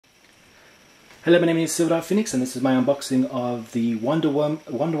Hello, my name is SilverDarkPhoenix and this is my unboxing of the Wonder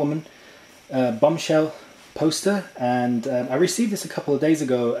Woman Bombshell poster, and I received this a couple of days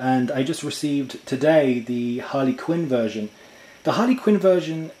ago, and I just received today the Harley Quinn version. The Harley Quinn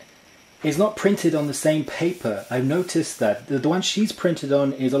version is not printed on the same paper. I've noticed that. The one she's printed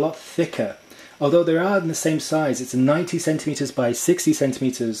on is a lot thicker. Although they are in the same size, it's 90 centimeters by 60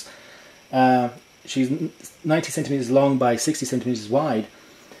 centimeters. She's 90 centimeters long by 60 centimeters wide.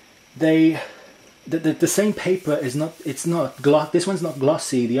 The same paper is not, it's not gloss. This one's not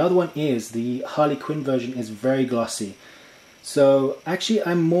glossy. The other one is. The Harley Quinn version is very glossy. So actually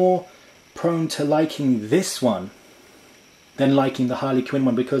I'm more prone to liking this one than liking the Harley Quinn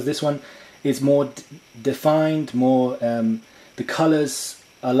one, because this one is more defined, more the colors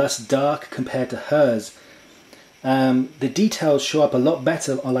are less dark compared to hers. The details show up a lot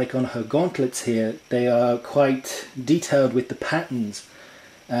better, like on her gauntlets here. They are quite detailed with the patterns.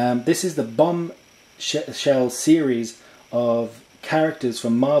 This is the Bombshell series of characters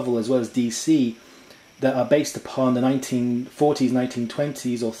from Marvel as well as DC that are based upon the 1940s,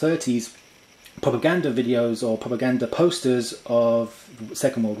 1920s or 30s propaganda videos or propaganda posters of the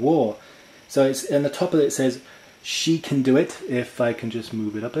Second World War. So it's in the top of it, it says, "She can do it." If I can just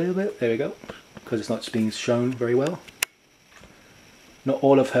move it up a little bit, there we go, because it's not being shown very well. Not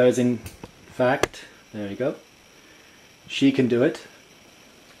all of hers, in fact. There we go. She can do it.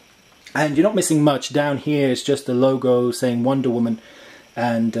 And you're not missing much. Down here is just the logo saying Wonder Woman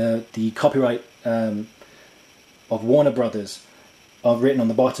and the copyright of Warner Brothers written on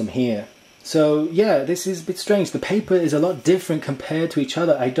the bottom here. So yeah, this is a bit strange. The paper is a lot different compared to each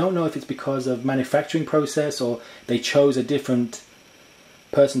other. I don't know if it's because of manufacturing process or they chose a different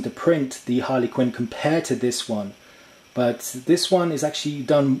person to print the Harley Quinn compared to this one. But this one is actually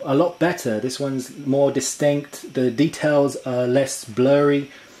done a lot better. This one's more distinct. The details are less blurry.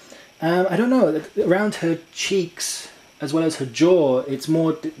 I don't know, around her cheeks as well as her jaw, it's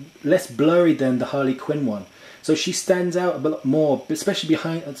less blurry than the Harley Quinn one. So she stands out a bit more,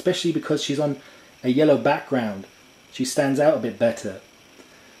 especially because she's on a yellow background. She stands out a bit better.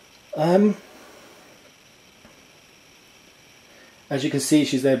 As you can see,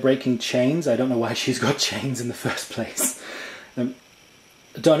 she's there breaking chains. I don't know why she's got chains in the first place.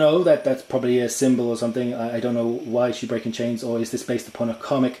 Don't know, that's probably a symbol or something. I don't know why she's breaking chains, or is this based upon a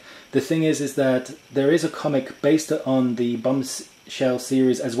comic? The thing is that there is a comic based on the Bombshell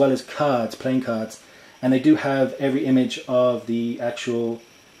series as well as cards, playing cards, and they do have every image of the actual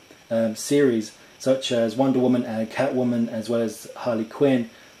series, such as Wonder Woman and Catwoman as well as Harley Quinn.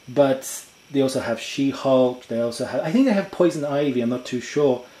 But they also have She-Hulk. They also have, I think they have Poison Ivy. I'm not too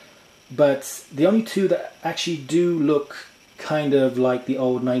sure, but the only two that actually do look kind of like the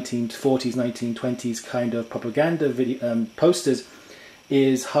old 1940s, 1920s kind of propaganda video posters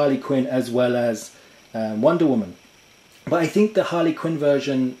is Harley Quinn as well as Wonder Woman. But I think the Harley Quinn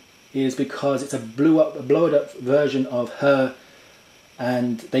version is because it's a blown up version of her,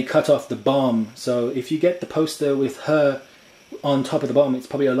 and they cut off the bomb. So if you get the poster with her on top of the bomb, it's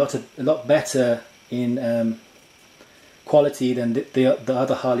probably a lot better in quality than the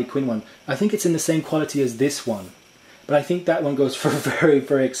other Harley Quinn one. I think it's in the same quality as this one. But I think that one goes for very,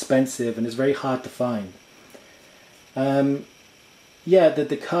 very expensive and is very hard to find. Yeah,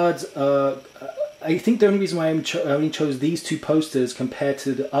 the cards are... I think the only reason why I only chose these two posters compared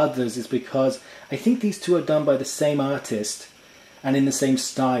to the others is because I think these two are done by the same artist and in the same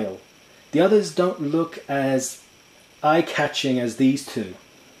style. The others don't look as eye-catching as these two.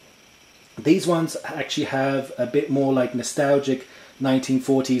 These ones actually have a bit more like nostalgic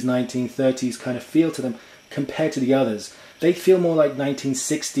 1940s, 1930s kind of feel to them, compared to the others. They feel more like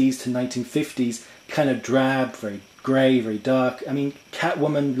 1960s to 1950s, kind of drab, very grey, very dark. I mean,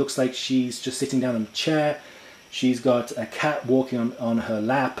 Catwoman looks like she's just sitting down in a chair. She's got a cat walking on her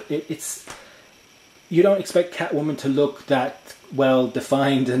lap. You don't expect Catwoman to look that well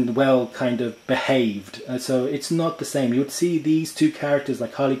defined and well kind of behaved. So it's not the same. You would see these two characters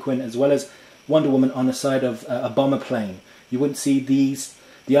like Harley Quinn as well as Wonder Woman on the side of a bomber plane. You wouldn't see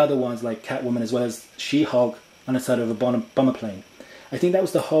the other ones like Catwoman as well as She-Hulk on the side of a bomber plane. I think that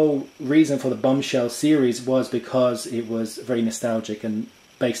was the whole reason for the Bombshell series, was because it was very nostalgic and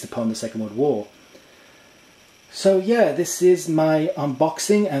based upon the Second World War. So yeah, this is my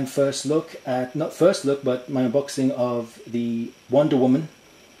unboxing and first look at, not first look, but my unboxing of the Wonder Woman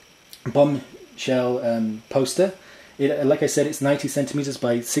Bombshell poster. Like I said, it's 90 centimeters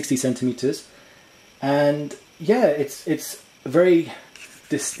by 60 centimeters. And yeah, it's very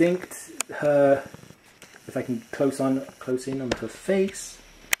distinct. If I can close in on her face.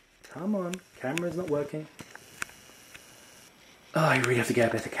 Come on, camera's not working. Oh, I really have to get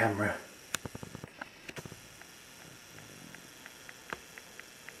a better camera.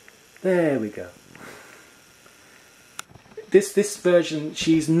 There we go. This version,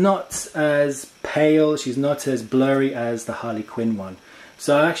 she's not as pale, she's not as blurry as the Harley Quinn one.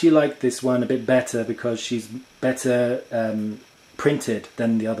 So I actually like this one a bit better because she's better printed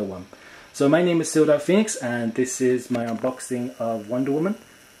than the other one. So my name is SilverDarkPhoenix, and this is my unboxing of Wonder Woman,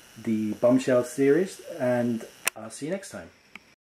 the Bombshell series, and I'll see you next time.